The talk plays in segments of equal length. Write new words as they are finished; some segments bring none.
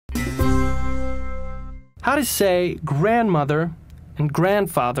How to say grandmother and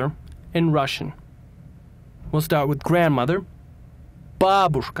grandfather in Russian. We'll start with grandmother.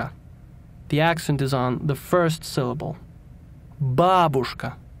 Bah-boo-shka. The accent is on the first syllable.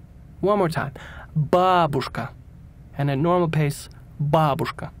 Bah-boo-shka. One more time. Bah-boo-shka. And at normal pace,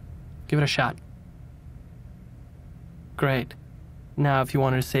 bah-boo-shka. Give it a shot. Great. Now, if you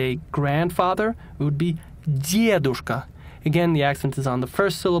wanted to say grandfather, it would be dzye-doo-shka. Again, the accent is on the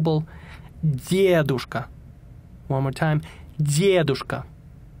first syllable. Dzye-doo-shka. One more time. Dzye-doo-shka.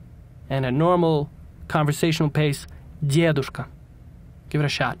 And at normal conversational pace, dzye-doo-shka. Give it a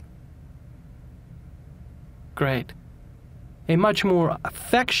shot. Great. A much more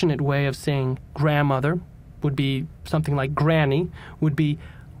affectionate way of saying grandmother would be something like granny, would be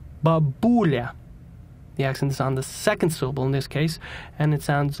bah-boo-lya. The accent is on the second syllable in this case, and it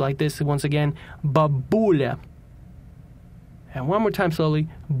sounds like this once again, bah-boo-lya. And one more time slowly,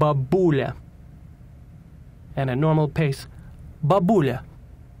 bah-boo-lya. And at normal pace, bah-boo-lya.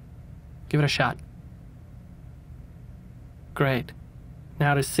 Give it a shot. Great.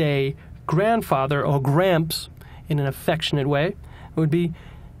 Now to say grandfather or gramps in an affectionate way would be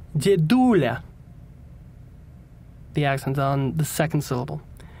dzye-doo-lya. The accent on the second syllable.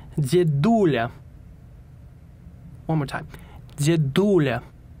 Dzye-doo-lya. One more time. Dzye-doo-lya.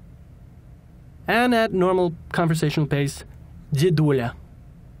 And at normal conversational pace, dzye-doo-lya.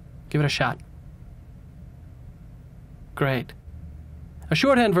 Give it a shot. Great. A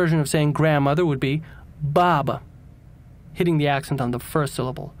shorthand version of saying grandmother would be baba, hitting the accent on the first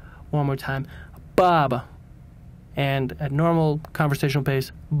syllable. One more time. Baba. And at normal conversational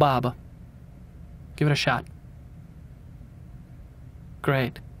pace, baba. Give it a shot.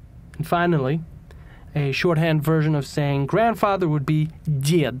 Great. And finally, a shorthand version of saying grandfather would be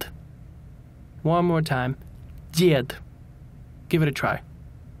djed. One more time. Djed. Give it a try.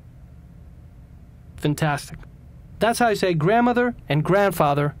 Fantastic. That's how you say grandmother and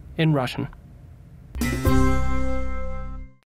grandfather in Russian.